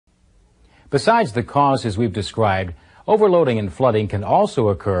Besides the causes we've described, overloading and flooding can also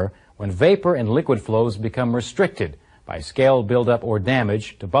occur when vapor and liquid flows become restricted by scale buildup or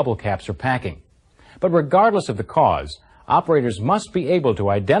damage to bubble caps or packing. But regardless of the cause, operators must be able to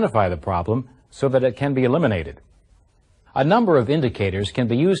identify the problem so that it can be eliminated. A number of indicators can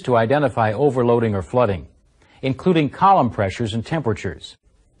be used to identify overloading or flooding, including column pressures and temperatures.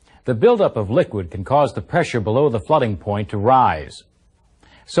 The buildup of liquid can cause the pressure below the flooding point to rise.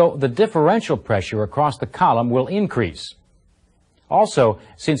 So the differential pressure across the column will increase. Also,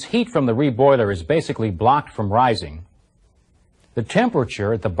 since heat from the reboiler is basically blocked from rising, the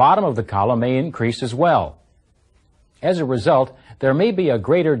temperature at the bottom of the column may increase as well. As a result, there may be a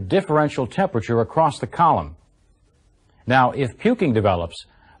greater differential temperature across the column. Now, if puking develops,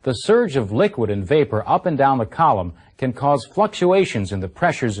 the surge of liquid and vapor up and down the column can cause fluctuations in the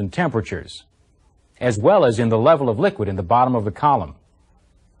pressures and temperatures, as well as in the level of liquid in the bottom of the column.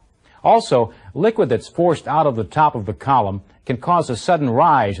 Also, liquid that's forced out of the top of the column can cause a sudden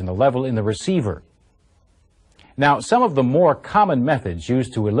rise in the level in the receiver. Now, some of the more common methods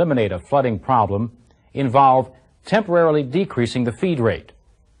used to eliminate a flooding problem involve temporarily decreasing the feed rate,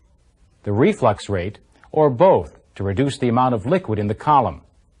 the reflux rate, or both to reduce the amount of liquid in the column,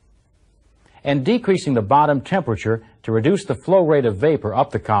 and decreasing the bottom temperature to reduce the flow rate of vapor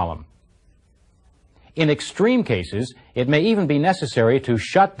up the column. In extreme cases, it may even be necessary to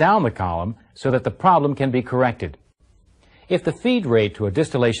shut down the column so that the problem can be corrected. If the feed rate to a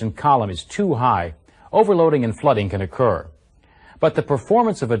distillation column is too high, overloading and flooding can occur. But the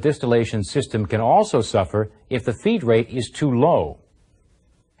performance of a distillation system can also suffer if the feed rate is too low.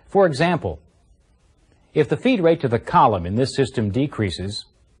 For example, if the feed rate to the column in this system decreases,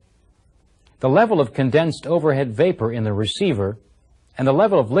 the level of condensed overhead vapor in the receiver and the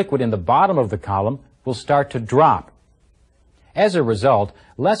level of liquid in the bottom of the column will start to drop. As a result,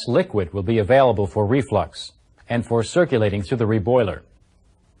 less liquid will be available for reflux and for circulating through the reboiler.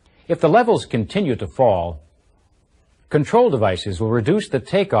 If the levels continue to fall, control devices will reduce the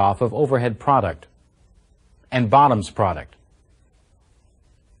takeoff of overhead product and bottoms product.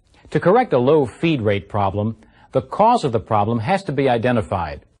 To correct a low feed rate problem, the cause of the problem has to be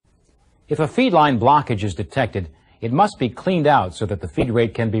identified. If a feed line blockage is detected, it must be cleaned out so that the feed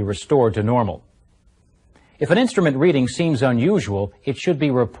rate can be restored to normal. If an instrument reading seems unusual, it should be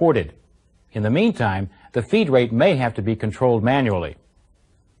reported. In the meantime, the feed rate may have to be controlled manually.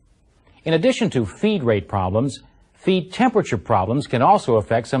 In addition to feed rate problems, feed temperature problems can also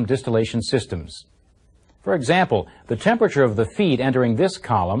affect some distillation systems. For example, the temperature of the feed entering this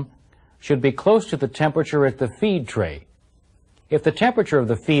column should be close to the temperature at the feed tray. If the temperature of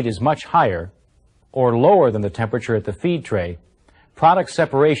the feed is much higher or lower than the temperature at the feed tray, product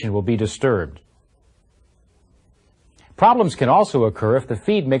separation will be disturbed. Problems can also occur if the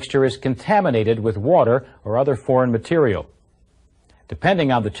feed mixture is contaminated with water or other foreign material.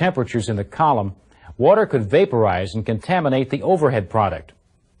 Depending on the temperatures in the column, water could vaporize and contaminate the overhead product,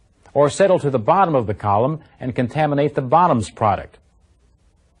 or settle to the bottom of the column and contaminate the bottoms product.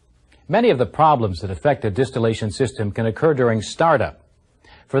 Many of the problems that affect a distillation system can occur during startup.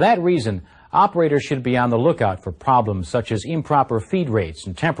 For that reason, operators should be on the lookout for problems such as improper feed rates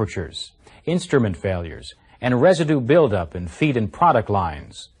and temperatures, instrument failures, and residue buildup in feed and product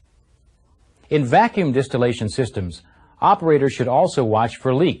lines. In vacuum distillation systems, operators should also watch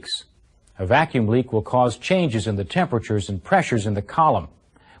for leaks. A vacuum leak will cause changes in the temperatures and pressures in the column,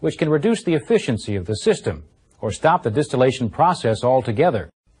 which can reduce the efficiency of the system or stop the distillation process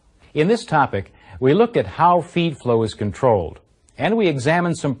altogether. In this topic, we looked at how feed flow is controlled, and we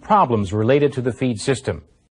examined some problems related to the feed system.